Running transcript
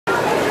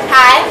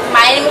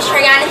is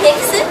Tre'ana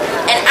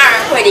and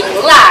I'm reporting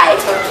live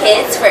from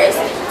Kids First.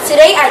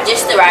 Today I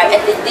just arrived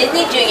at the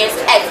Disney Junior's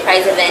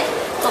XPrize event.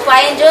 Hope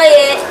I enjoy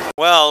it.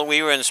 Well,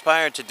 we were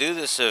inspired to do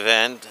this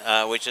event,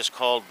 which is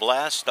called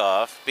Blast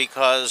Off,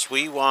 because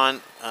we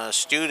want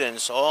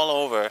students all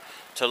over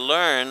to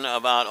learn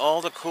about all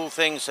the cool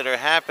things that are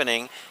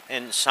happening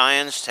in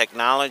science,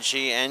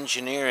 technology,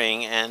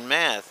 engineering, and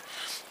math.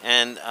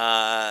 And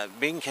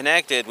being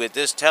connected with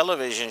this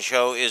television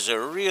show is a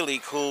really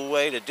cool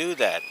way to do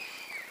that.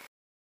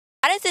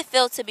 How does it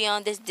feel to be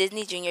on this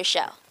Disney Junior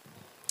show?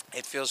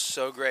 It feels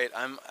so great.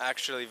 I'm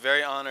actually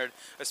very honored,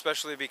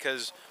 especially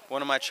because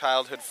one of my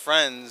childhood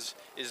friends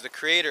is the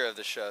creator of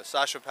the show,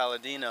 Sasha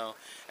Palladino,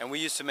 and we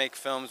used to make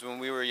films when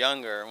we were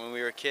younger, when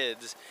we were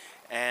kids,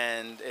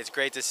 and it's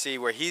great to see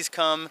where he's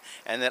come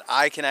and that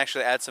I can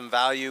actually add some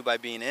value by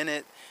being in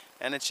it,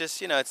 and it's just,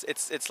 you know,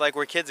 it's like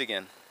we're kids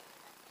again.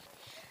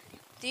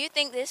 Do you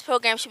think this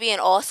program should be in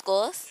all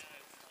schools?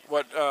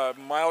 What,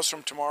 Miles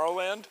from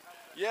Tomorrowland?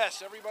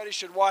 Yes, everybody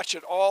should watch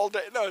it all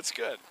day. No, it's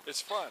good.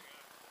 It's fun.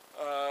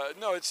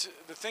 No, it's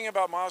the thing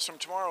about Miles from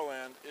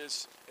Tomorrowland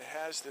is it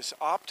has this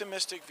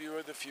optimistic view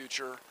of the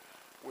future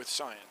with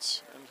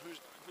science, and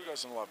who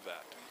doesn't love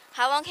that?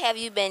 How long have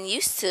you been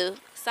used to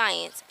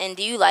science, and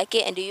do you like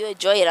it, and do you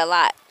enjoy it a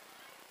lot?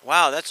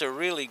 Wow, that's a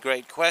really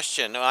great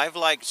question. I've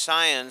liked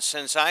science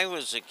since I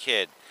was a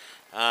kid.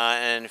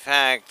 In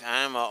fact,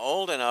 I'm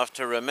old enough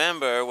to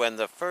remember when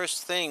the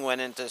first thing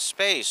went into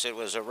space. It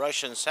was a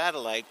Russian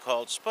satellite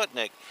called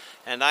Sputnik.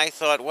 And I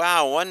thought,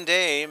 wow, one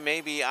day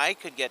maybe I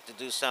could get to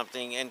do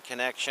something in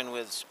connection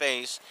with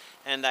space.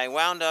 And I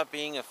wound up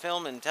being a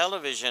film and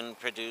television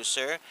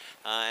producer.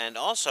 And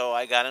also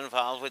I got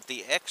involved with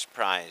the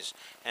XPrize.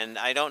 And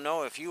I don't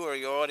know if you or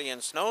your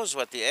audience knows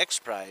what the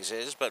XPrize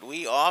is, but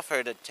we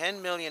offered a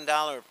 $10 million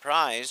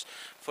prize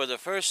for the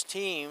first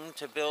team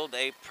to build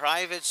a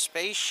private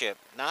spaceship,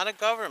 not a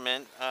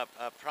government,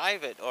 a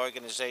private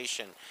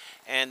organization.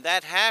 And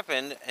that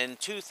happened in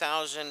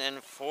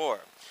 2004.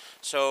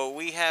 So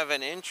we have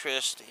an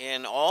interest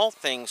in all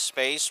things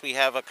space. We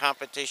have a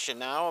competition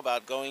now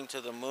about going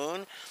to the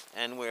moon,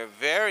 and we're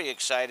very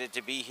excited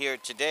to be here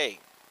today.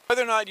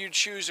 Whether or not you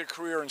choose a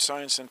career in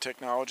science and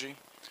technology,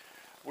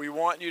 we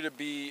want you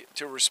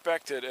to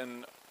respect it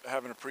and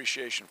have an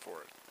appreciation for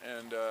it.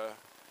 And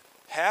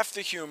half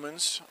the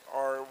humans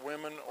are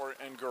women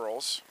and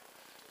girls,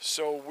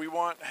 so we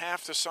want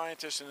half the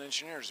scientists and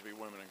engineers to be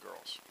women and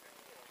girls.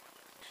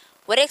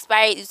 What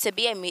inspired you to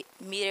be a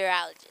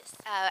meteorologist?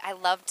 I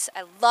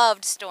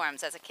loved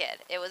storms as a kid.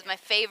 It was my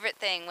favorite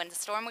thing. When the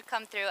storm would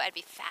come through, I'd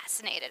be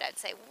fascinated. I'd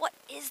say, what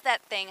is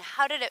that thing?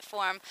 How did it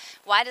form?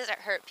 Why does it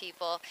hurt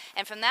people?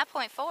 And from that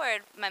point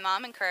forward, my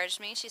mom encouraged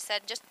me. She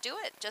said, just do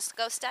it. Just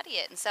go study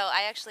it. And so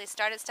I actually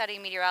started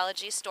studying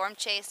meteorology, storm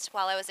chased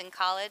while I was in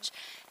college,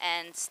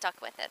 and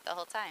stuck with it the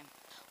whole time.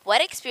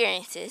 What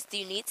experiences do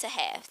you need to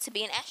have to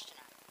be an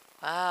astronaut?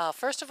 Wow,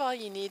 first of all,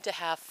 you need to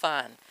have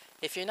fun.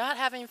 If you're not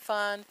having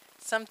fun,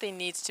 something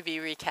needs to be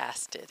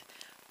recasted.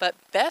 But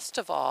best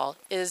of all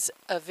is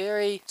a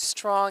very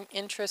strong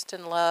interest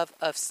and love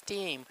of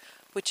STEAM,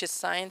 which is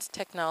science,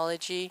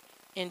 technology,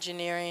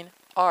 engineering,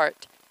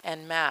 art,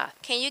 and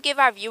math. Can you give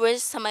our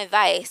viewers some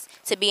advice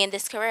to be in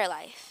this career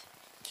life?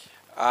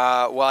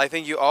 Well, I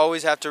think you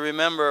always have to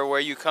remember where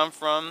you come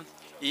from,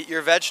 eat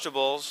your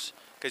vegetables,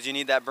 because you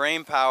need that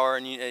brain power,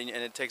 and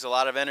it takes a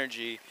lot of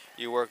energy.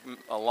 You work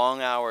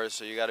long hours,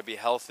 so you got to be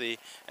healthy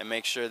and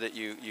make sure that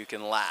you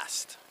can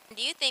last.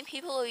 Do you think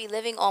people will be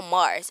living on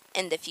Mars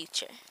in the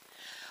future?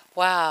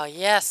 Wow,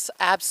 yes,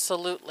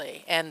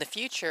 absolutely. And the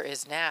future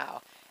is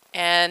now.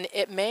 And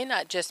it may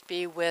not just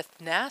be with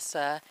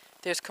NASA.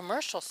 There's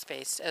commercial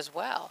space as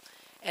well.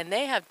 And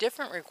they have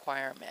different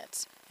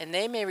requirements. And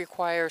they may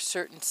require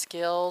certain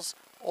skills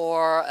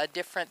or a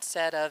different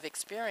set of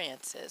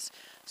experiences.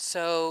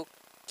 So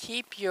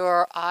keep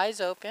your eyes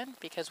open,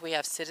 because we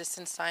have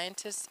citizen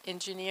scientists,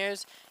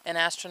 engineers, and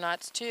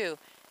astronauts too.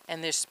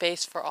 And there's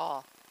space for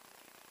all.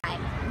 Hi,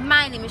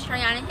 my name is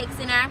Tre'ana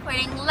and I'm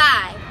reporting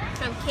live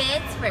from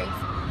Kids First.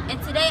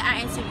 And today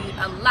I interviewed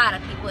a lot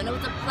of people, and it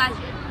was a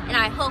pleasure. And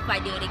I hope I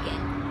do it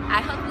again.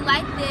 I hope you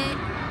liked it.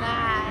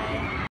 Bye.